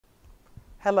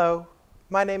Hello,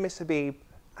 my name is Habib,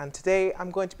 and today I'm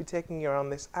going to be taking you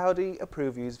around this Audi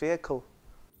approved used vehicle.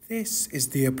 This is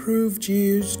the approved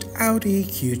used Audi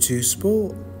Q2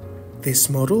 Sport. This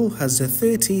model has a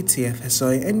 30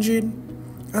 TFSI engine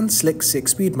and slick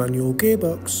 6-speed manual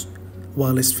gearbox,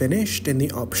 while it's finished in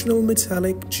the optional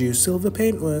metallic dew silver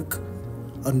paintwork.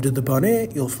 Under the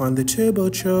bonnet you'll find the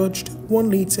turbocharged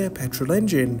 1-litre petrol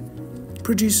engine,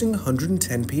 producing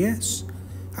 110 PS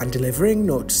and delivering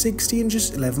 0 to 60 in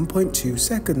just 11.2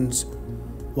 seconds,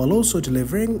 while also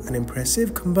delivering an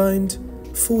impressive combined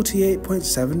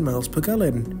 48.7 miles per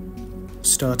gallon.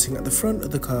 Starting at the front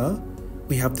of the car,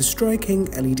 we have the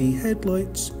striking LED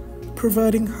headlights,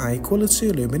 providing high quality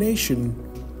illumination.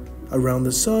 Around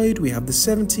the side we have the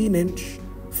 17-inch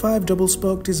 5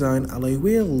 double-spoke design alloy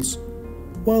wheels,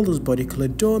 while there's body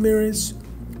coloured door mirrors,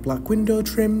 black window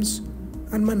trims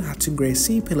and Manhattan grey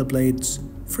C-pillar blades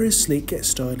for a sleek yet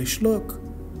stylish look.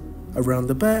 Around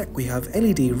the back we have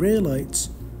LED rear lights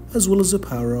as well as a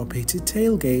power-operated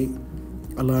tailgate,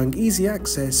 allowing easy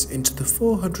access into the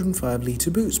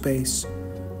 405-litre boot space,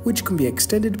 which can be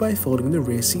extended by folding the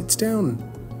rear seats down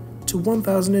to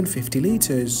 1050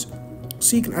 litres,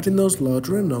 so you can add in those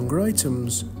larger and longer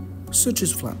items, such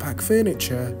as flat pack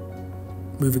furniture.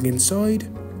 Moving inside,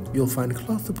 you'll find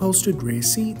cloth upholstered rear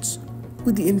seats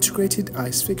with the integrated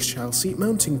ISOFIX child seat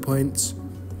mounting points.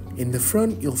 In the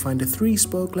front you'll find a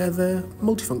 3-spoke leather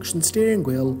multifunction steering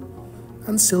wheel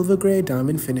and silver grey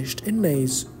diamond finished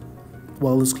inlays,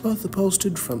 while there's cloth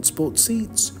upholstered front sport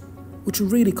seats, which are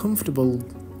really comfortable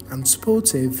and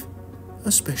supportive,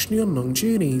 especially on long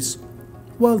journeys,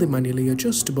 while they're manually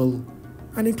adjustable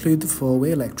and include the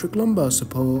 4-way electric lumbar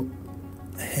support.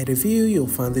 Ahead of you you'll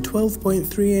find the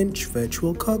 12.3-inch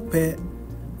virtual cockpit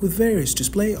with various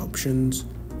display options,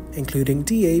 including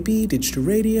DAB digital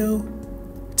radio,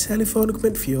 telephone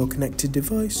equipment for your connected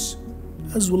device,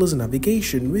 as well as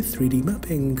navigation with 3D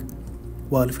mapping,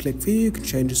 while if you click view you can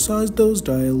change the size of those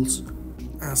dials.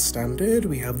 As standard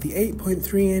we have the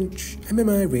 8.3-inch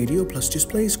MMI Radio Plus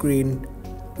display screen,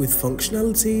 with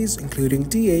functionalities including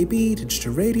DAB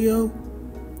digital radio,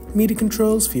 media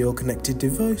controls for your connected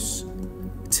device,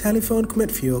 telephone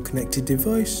equipment for your connected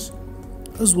device,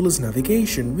 as well as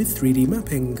navigation with 3D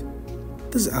mapping.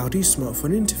 There's Audi's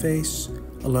smartphone interface,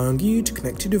 allowing you to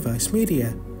connect your device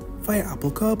media via Apple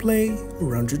Carplay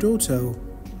or Android Auto.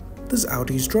 There's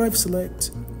Audi's Drive Select,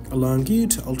 allowing you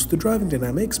to alter the driving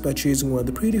dynamics by choosing one of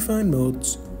the predefined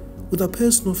modes, with our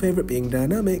personal favourite being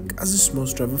dynamic as it's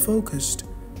most driver focused,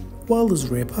 while there's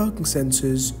rear parking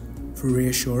sensors for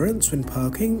reassurance when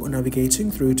parking or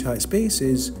navigating through tight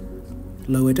spaces.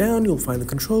 Lower down you'll find the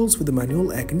controls for the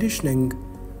manual air conditioning.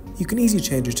 You can easily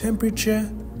change your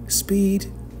temperature, speed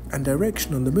and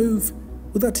direction on the move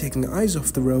without taking your eyes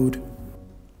off the road.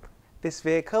 This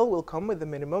vehicle will come with a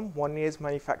minimum 1 year's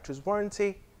manufacturer's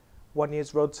warranty, 1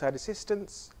 year's roadside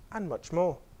assistance and much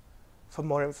more. For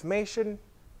more information,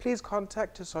 please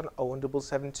contact us on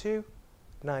 01772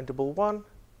 911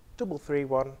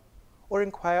 331 or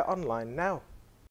inquire online now.